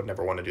know I would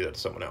never want to do that to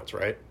someone else,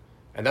 right?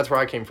 And that's where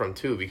I came from,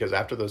 too, because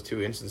after those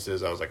 2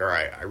 instances, I was like, all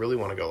right, I really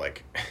want to go,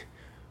 like,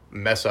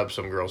 mess up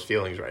some girl's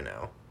feelings right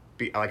now.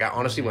 I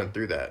honestly went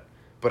through that,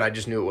 but I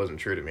just knew it wasn't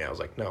true to me. I was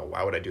like, no,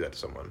 why would I do that to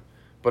someone?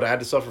 But I had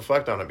to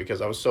self-reflect on it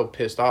because I was so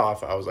pissed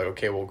off. I was like,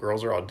 okay, well,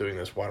 girls are all doing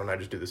this. Why don't I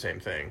just do the same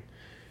thing?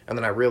 And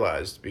then I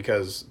realized,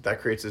 because that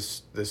creates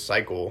this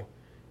cycle,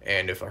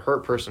 and if a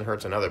hurt person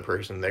hurts another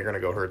person, they're going to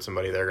go hurt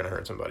somebody, they're going to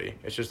hurt somebody.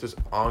 It's just this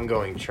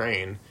ongoing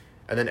train,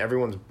 and then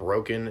everyone's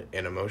broken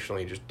and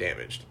emotionally just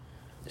damaged.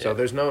 Yeah. So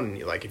there's no,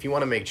 like, if you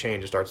want to make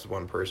change, it starts with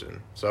one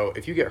person. So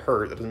if you get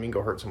hurt, that doesn't mean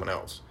go hurt someone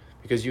else,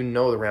 because you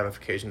know the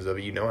ramifications of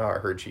it, you know how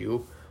it hurts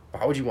you.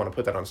 Why would you want to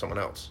put that on someone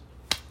else?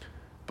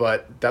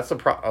 But that's the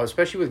problem,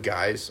 especially with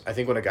guys. I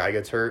think when a guy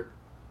gets hurt,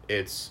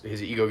 it's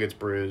his ego gets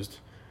bruised,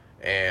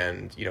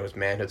 and, you know, his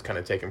manhood's kind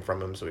of taken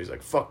from him, so he's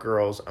like, fuck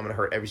girls, I'm going to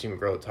hurt every single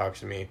girl that talks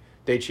to me.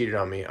 They cheated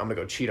on me, I'm going to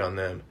go cheat on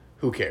them.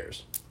 Who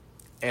cares?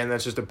 And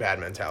that's just a bad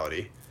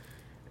mentality.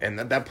 And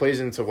that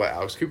plays into what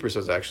Alex Cooper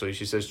says, actually.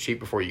 She says, cheat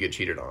before you get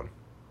cheated on.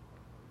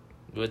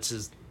 Which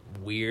is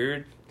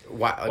weird.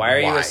 Why are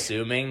you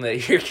assuming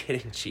that you're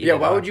getting cheated on?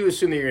 Yeah, why would you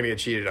assume that you're going to get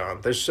cheated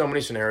on? There's so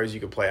many scenarios you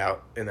could play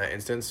out in that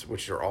instance,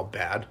 which are all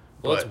bad.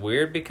 Well, it's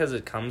weird because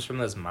it comes from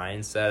this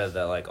mindset of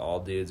that, like, all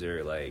dudes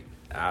are, like,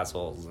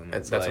 assholes. And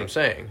that's what I'm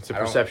saying. It's a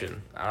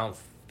perception. I don't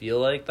feel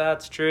like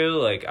that's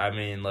true. Like, I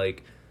mean,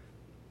 like,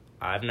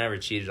 I've never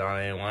cheated on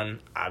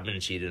anyone. I've been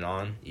cheated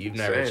on. You've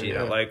never cheated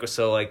on. Like,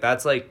 so, like,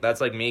 that's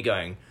like me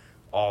going,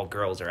 all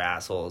girls are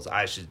assholes.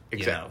 I should,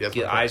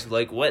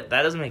 like, what?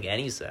 That doesn't make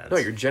any sense. No,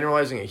 you're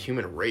generalizing a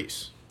human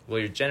race. Well,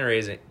 you're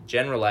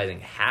generalizing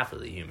half of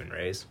the human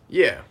race.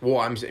 Yeah. Well,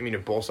 I mean,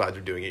 if both sides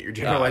are doing it, you're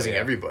generalizing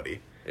everybody.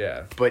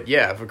 Yeah. But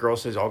yeah, if a girl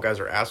says all guys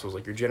are assholes,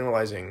 like, you're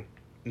generalizing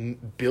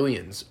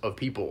billions of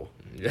people.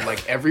 Yeah.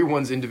 Like,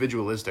 everyone's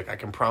individualistic. I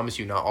can promise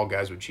you not all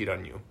guys would cheat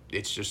on you.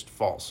 It's just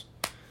false.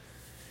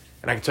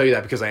 And I can tell you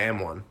that because I am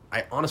one.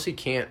 I honestly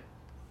can't.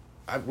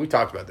 We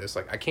talked about this.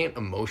 Like, I can't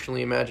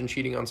emotionally imagine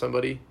cheating on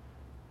somebody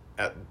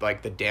at,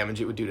 like, the damage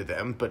it would do to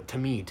them. But to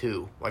me,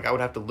 too. Like, I would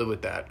have to live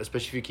with that,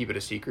 especially if you keep it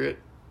a secret.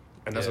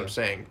 And that's what I'm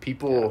saying.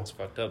 People... Yeah, it's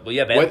fucked up. Well, you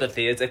have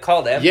empathy. It's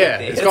called empathy. Yeah,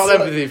 it's called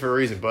empathy for a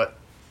reason. But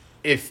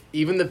if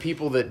even the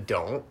people that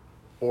don't,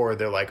 or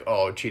they're like,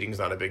 oh, cheating's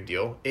not a big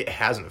deal, it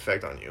has an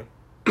effect on you.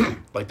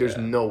 Like, there's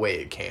no way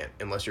it can't,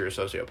 unless you're a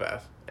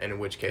sociopath. And in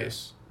which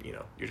case, you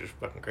know, you're just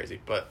fucking crazy.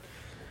 But...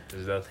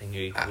 there's nothing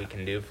we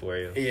can do for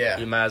you. Yeah.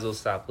 You might as well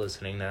stop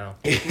listening now.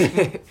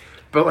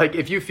 But, like,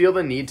 if you feel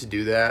the need to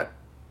do that,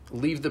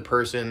 leave the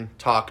person,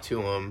 talk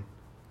to them,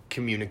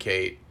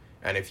 communicate.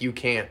 And if you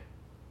can't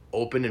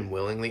open and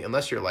willingly,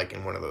 unless you're, like,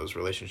 in one of those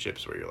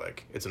relationships where you're,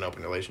 like, it's an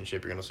open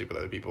relationship, you're going to sleep with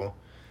other people,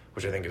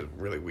 which I think is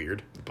really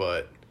weird.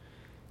 But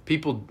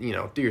people, you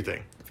know, do your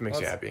thing if it makes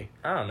you happy.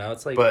 I don't know.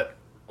 It's like... But...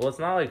 well, it's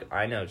not like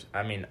I know...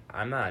 I mean,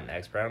 I'm not an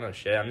expert. I don't know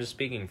shit. I'm just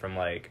speaking from,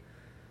 like...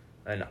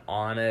 an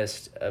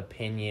honest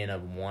opinion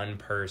of one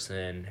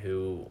person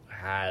who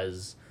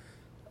has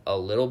a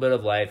little bit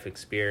of life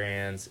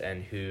experience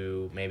and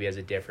who maybe has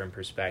a different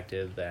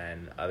perspective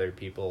than other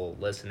people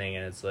listening.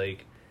 And it's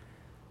like,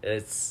 I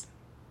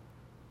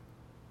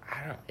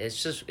don't know.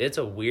 It's just, it's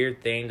a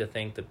weird thing to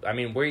think that, I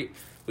mean,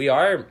 we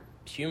are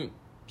human,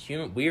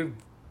 we're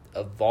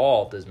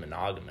evolved as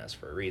monogamous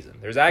for a reason.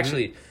 There's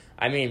actually,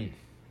 I mean,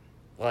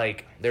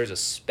 like, there's a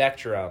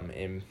spectrum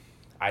in...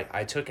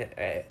 I took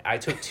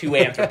 2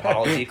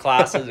 anthropology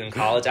classes in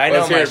college. I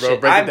know my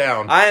shit. Break it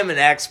down. I am an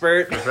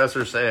expert.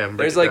 Professor Sam.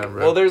 There's like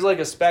there's like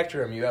a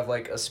spectrum. You have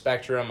like a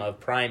spectrum of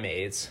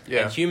primates,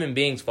 and human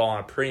beings fall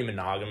on a pretty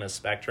monogamous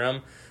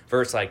spectrum.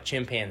 Versus like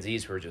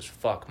chimpanzees who are just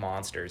fuck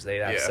monsters. They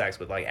have sex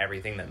with like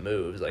everything that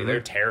moves. Like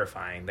they're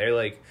terrifying. They're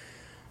like,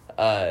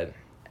 and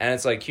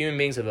it's like human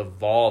beings have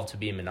evolved to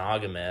be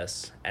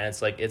monogamous, and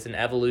it's like it's an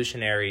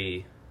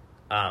evolutionary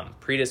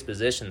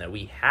predisposition that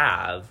we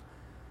have.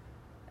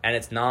 And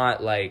it's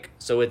not like,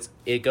 so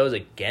it goes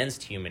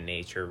against human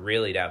nature,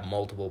 really, to have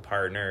multiple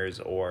partners,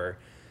 or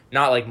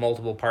not like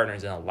multiple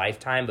partners in a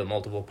lifetime, but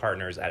multiple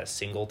partners at a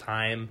single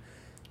time,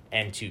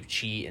 and to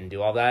cheat and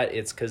do all that.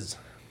 It's because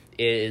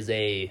it is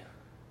an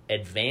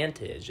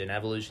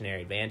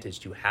evolutionary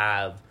advantage to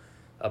have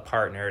a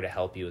partner to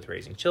help you with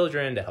raising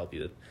children, to help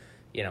you with,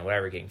 you know,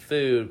 whatever, getting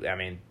food. I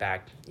mean,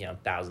 back, you know,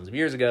 thousands of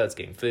years ago, it's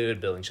getting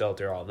food, building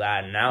shelter, all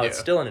that. And now it's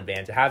still an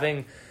advantage.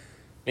 Having...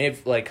 maybe,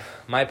 like,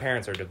 my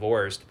parents are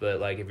divorced,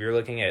 but, like, if you're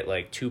looking at,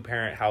 like,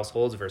 2-parent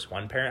households versus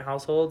 1-parent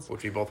households...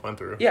 which we both went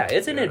through. Yeah,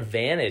 it's an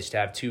advantage to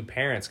have 2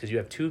 parents, because you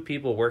have 2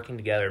 people working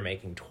together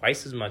making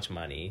twice as much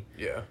money.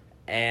 Yeah.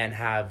 And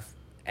have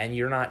and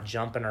you're not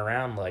jumping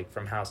around like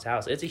from house to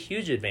house. It's a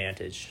huge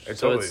advantage. It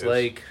totally it's is.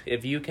 like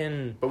if you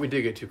can. But we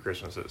did get 2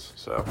 Christmases,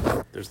 so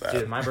there's that.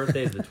 Dude, my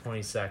birthday is the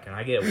 22nd.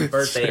 I get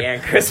birthday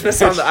and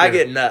Christmas on the. I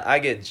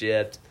get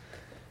gypped.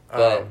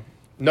 But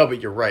no,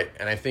 but you're right,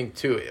 and I think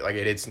too, like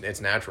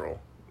it's natural.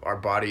 Our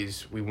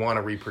bodies, we want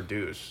to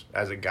reproduce.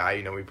 As a guy,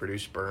 you know, we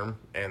produce sperm,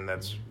 and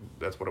that's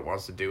what it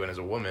wants to do. And as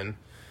a woman,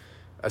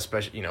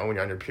 especially, you know, when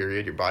you're on your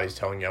period, your body's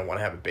telling you, I want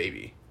to have a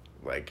baby.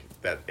 Like,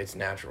 that, it's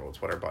natural.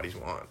 It's what our bodies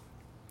want.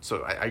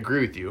 So I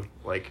agree with you.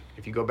 Like,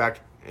 if you go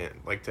back,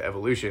 like, to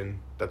evolution,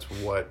 that's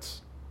what.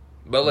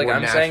 But like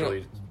I'm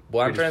saying,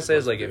 what I'm trying to say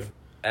is, like, do. if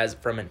as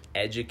from an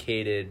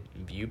educated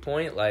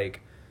viewpoint,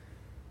 like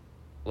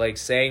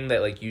saying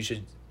that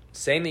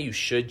you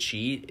should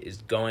cheat is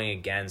going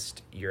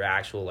against your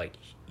actual, like,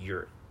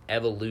 your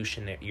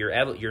evolution,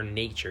 your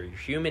nature, your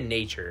human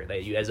nature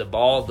that has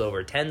evolved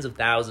over tens of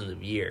thousands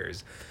of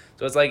years.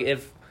 So it's like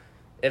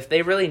if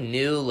they really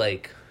knew,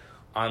 like,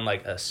 on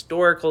like a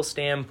historical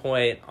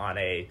standpoint, on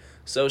a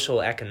social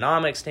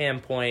economic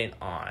standpoint,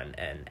 on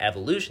an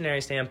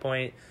evolutionary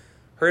standpoint,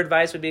 her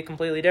advice would be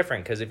completely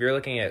different. Because if you're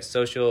looking at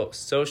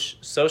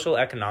social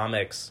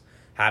economics,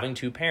 having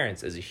 2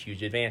 parents is a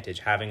huge advantage.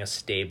 Having a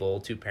stable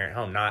 2-parent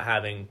home, not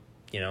having,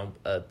 you know,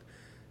 a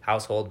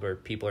household where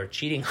people are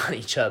cheating on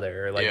each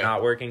other or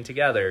not working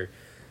together.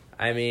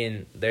 I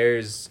mean,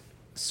 there's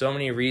so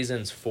many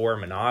reasons for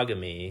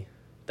monogamy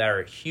that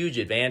are huge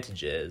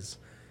advantages.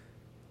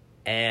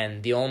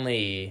 And the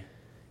only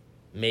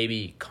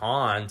maybe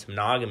con to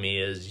monogamy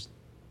is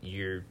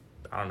you're,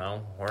 I don't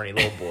know, horny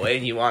little boy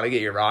and you want to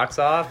get your rocks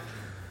off.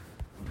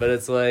 But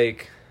it's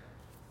like,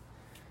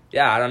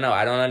 yeah, I don't know.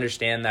 I don't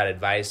understand that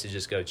advice to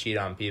just go cheat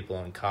on people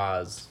and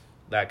cause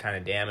that kind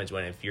of damage,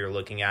 when if you're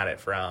looking at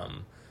it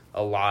from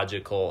a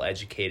logical,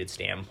 educated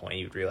standpoint,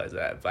 you'd realize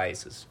that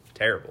advice is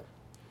terrible.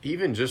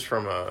 Even just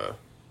from a...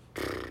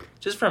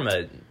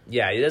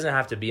 yeah, it doesn't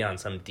have to be on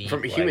some deep...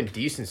 From a human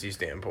decency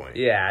standpoint.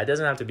 Yeah, it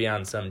doesn't have to be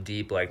on some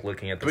deep, like,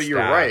 looking at the stats. But you're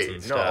right.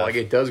 And no, stuff. like,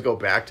 it does go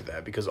back to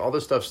that, because all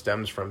this stuff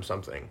stems from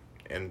something.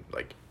 And,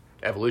 like,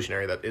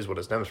 evolutionary, that is what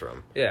it stems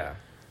from. Yeah.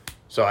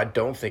 So I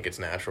don't think it's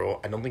natural.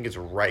 I don't think it's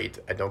right.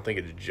 I don't think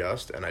it's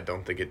just. And I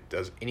don't think it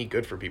does any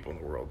good for people in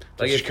the world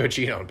to just go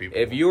cheat on people.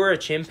 If you were a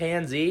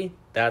chimpanzee,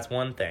 that's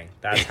one thing.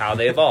 That's how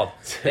they evolved.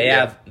 They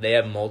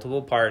have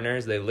multiple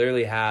partners. They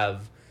literally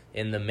have...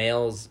 In the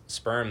male's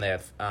sperm, they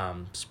have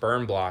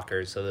sperm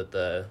blockers so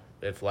that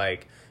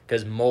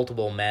because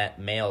multiple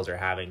males are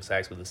having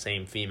sex with the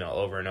same female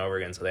over and over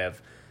again, so they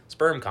have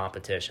sperm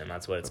competition.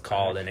 That's what it's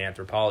called in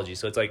anthropology.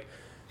 So it's like,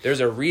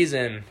 there's a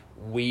reason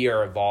we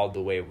are evolved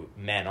the way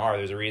men are.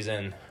 There's a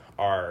reason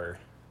our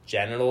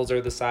genitals are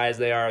the size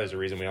they are. There's a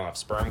reason we don't have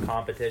sperm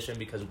competition,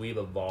 because we've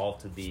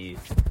evolved to be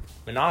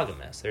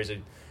monogamous.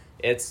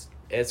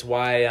 It's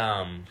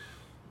why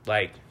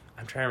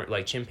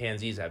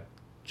chimpanzees have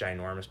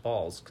ginormous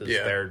balls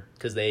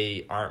because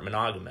they aren't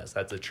monogamous.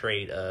 That's a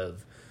trait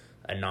of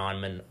a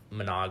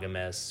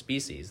non-monogamous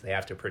species. They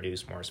have to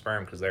produce more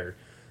sperm because they're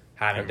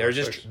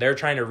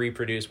trying to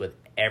reproduce with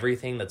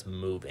everything that's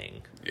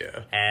moving.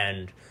 Yeah.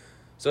 And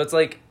so it's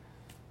like,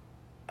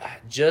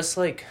 just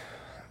like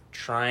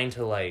trying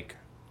to, like,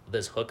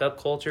 this hookup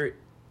culture,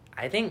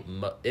 I think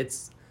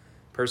it's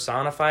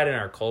personified in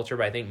our culture,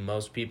 but I think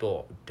most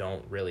people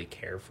don't really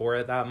care for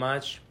it that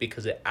much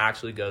because it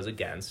actually goes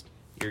against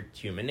your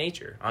human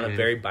nature on a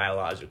very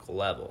biological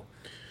level.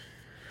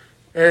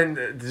 And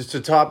just to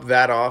top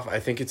that off, I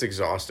think it's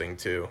exhausting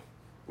too.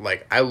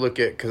 Like, I look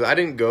at, because I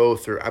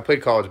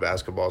played college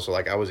basketball, so,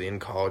 like, I was in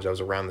college, I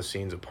was around the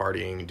scenes of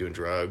partying and doing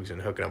drugs and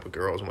hooking up with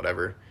girls and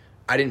whatever.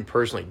 I didn't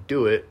personally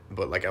do it,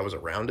 but, like, I was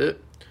around it.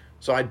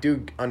 So I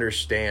do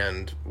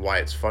understand why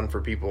it's fun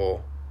for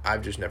people.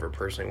 I've just never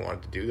personally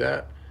wanted to do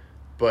that.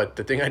 But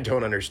the thing I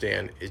don't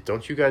understand is,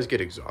 don't you guys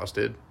get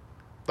exhausted?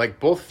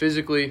 Like, both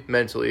physically,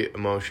 mentally,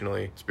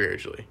 emotionally,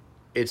 spiritually.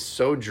 It's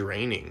so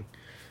draining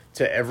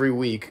to every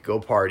week go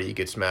party,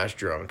 get smashed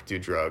drunk, do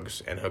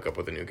drugs, and hook up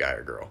with a new guy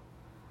or girl.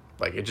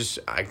 Like,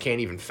 I can't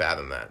even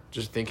fathom that.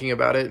 Just thinking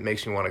about it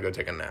makes me want to go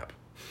take a nap.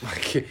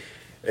 Like,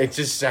 it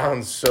just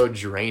sounds so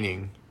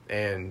draining.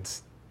 And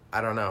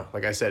I don't know.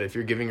 Like I said, if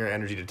you're giving your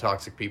energy to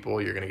toxic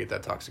people, you're going to get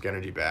that toxic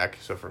energy back.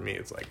 So for me,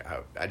 it's like,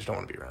 I just don't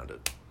want to be around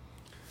it.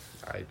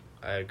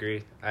 I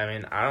agree. I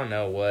mean, I don't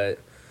know what...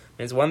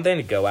 It's one thing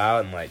to go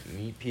out and, like,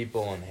 meet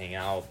people and hang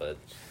out, but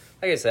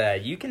like I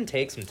said, you can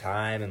take some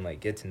time and,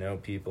 like, get to know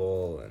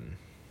people, and,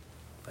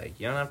 like,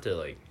 you don't have to,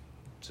 like,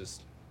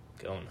 just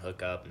go and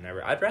hook up and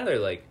never. I'd rather,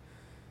 like,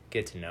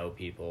 get to know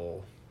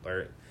people,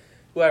 or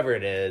whoever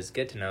it is,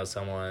 get to know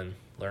someone,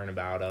 learn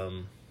about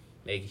them,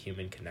 make a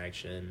human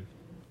connection,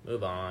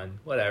 move on,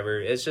 whatever.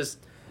 It's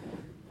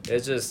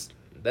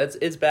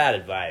bad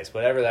advice.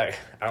 Whatever that.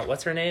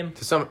 What's her name?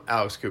 To some,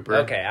 Alex Cooper.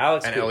 Okay,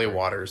 Alex and Cooper. Ellie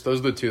Waters. Those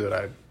are the two that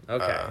I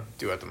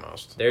do at the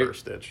most. First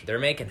stitch. They're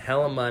making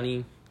hella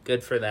money.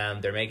 Good for them.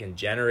 They're making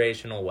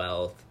generational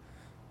wealth.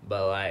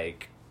 But,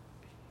 like,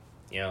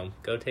 you know,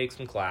 go take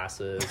some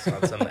classes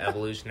on some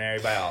evolutionary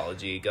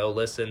biology. Go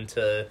listen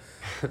to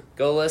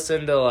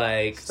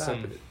like Stop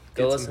some. it.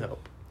 Go Get listen. some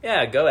help.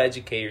 Yeah, go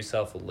educate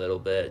yourself a little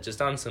bit,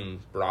 just on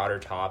some broader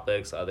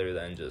topics other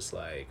than just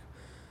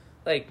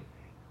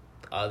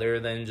other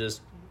than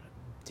just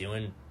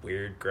doing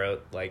weird,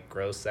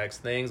 gross sex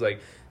things.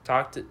 Like,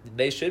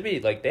 they should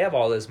be, like, they have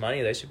all this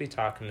money, they should be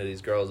talking to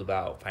these girls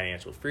about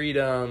financial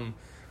freedom,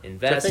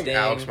 investing. I think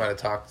Alex might have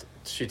talked,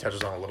 she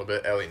touches on a little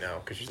bit. Ellie, no,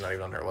 because she's not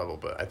even on her level,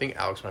 but I think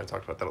Alex might have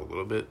talked about that a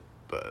little bit,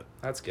 but...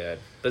 That's good.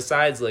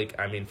 Besides, like,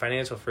 I mean,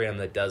 financial freedom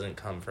that doesn't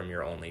come from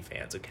your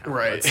OnlyFans account.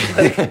 Right.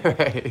 Like,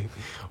 right.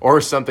 Or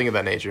something of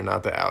that nature.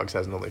 Not that Alex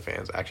has an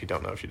OnlyFans. I actually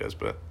don't know if she does,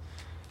 but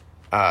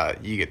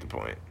you get the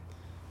point.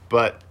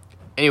 But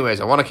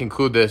anyways, I want to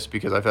conclude this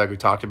because I feel like we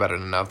talked about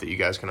it enough that you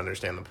guys can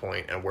understand the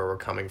point and where we're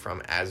coming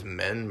from as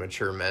men,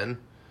 mature men,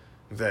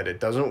 that it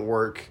doesn't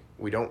work.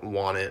 We don't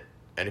want it.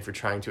 And if you're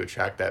trying to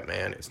attract that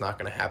man, it's not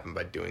going to happen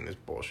by doing this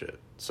bullshit.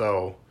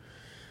 So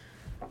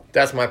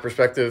that's my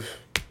perspective.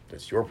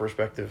 That's your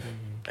perspective.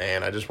 Mm-hmm.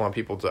 And I just want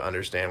people to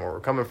understand where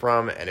we're coming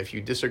from. And if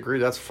you disagree,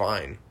 that's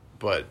fine.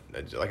 But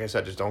like I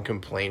said, just don't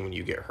complain when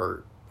you get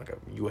hurt. Like,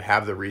 you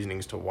have the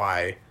reasonings to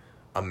why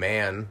a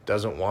man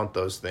doesn't want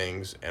those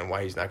things and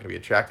why he's not going to be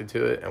attracted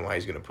to it and why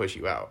he's going to push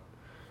you out.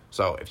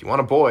 So if you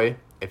want a boy,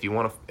 if you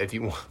want,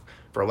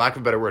 for lack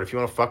of a better word, if you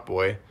want a fuck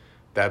boy,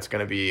 that's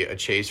going to be a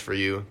chase for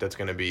you. That's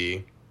going to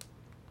be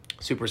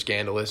super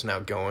scandalous and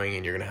outgoing,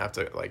 and you're going to have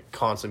to, like,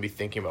 constantly be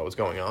thinking about what's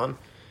going on.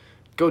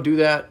 Go do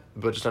that,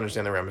 but just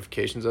understand the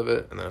ramifications of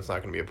it, and then it's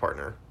not going to be a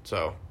partner.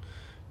 So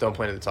don't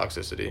play into the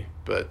toxicity.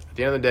 But at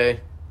the end of the day,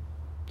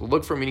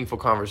 look for meaningful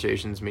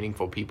conversations,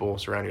 meaningful people,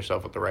 surround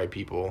yourself with the right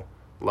people,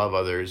 love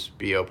others,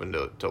 be open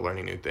to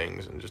learning new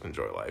things, and just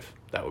enjoy life.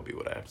 That would be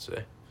what I have to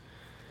say.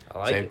 I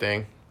like Same it.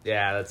 thing.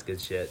 Yeah, that's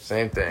good shit.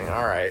 Same thing.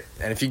 All right.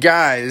 And if you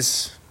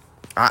guys...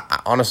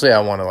 I honestly, I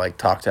want to, like,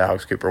 talk to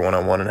Alex Cooper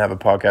one-on-one and have a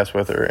podcast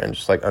with her and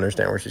just, like,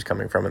 understand where she's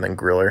coming from and then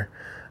grill her.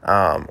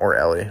 Or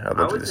Ellie. I'd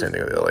love to do the same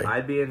thing with Ellie.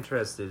 I'd be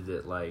interested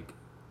to, like,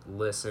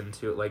 listen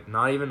to, like,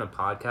 not even a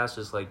podcast,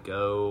 just, like,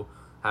 go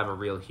have a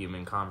real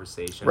human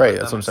conversation. Right,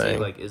 that's what I'm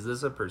saying. Like, is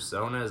this a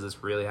persona? Is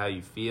this really how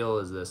you feel?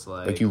 Is this,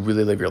 like, you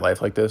really live your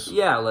life like this?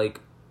 Yeah, like,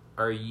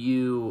 are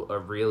you a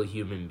real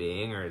human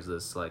being, or is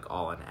this, like,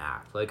 all an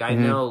act? Like, I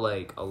know,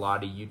 like, a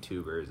lot of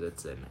YouTubers,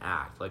 it's an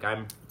act. Like,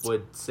 I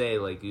would say,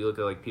 like, you look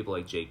at, like, people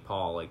like Jake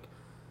Paul, like,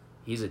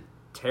 he's a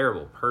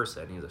terrible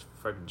person. He's a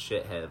fucking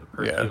shithead of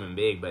a human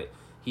being, but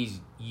he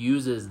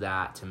uses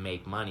that to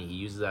make money. He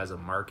uses it as a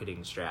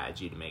marketing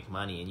strategy to make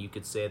money, and you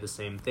could say the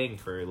same thing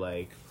for,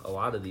 like, a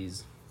lot of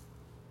these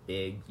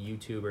big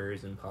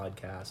YouTubers and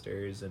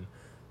podcasters, and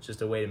it's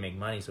just a way to make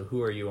money. So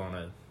who are you on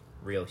a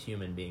real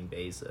human being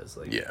basis?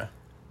 Like, yeah,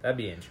 that'd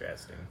be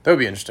interesting. That would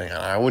be interesting.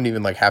 I wouldn't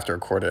even, like, have to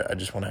record it. I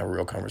just want to have a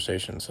real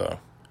conversation. So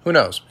who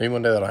knows? Maybe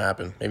one day that'll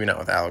happen. Maybe not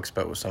with Alex,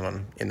 but with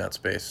someone in that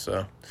space.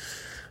 So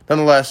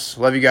nonetheless,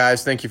 love you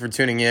guys. Thank you for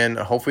tuning in.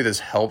 Hopefully this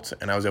helped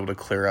and I was able to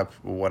clear up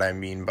what I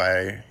mean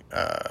by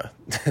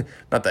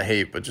not the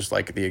hate, but just,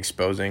 like, the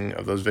exposing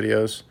of those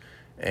videos.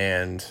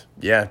 And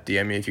yeah,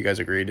 DM me if you guys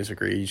agree,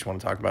 disagree, you just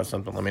want to talk about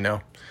something, let me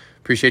know.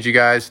 Appreciate you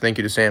guys. Thank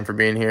you to Sam for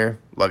being here.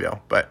 Love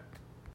y'all. Bye.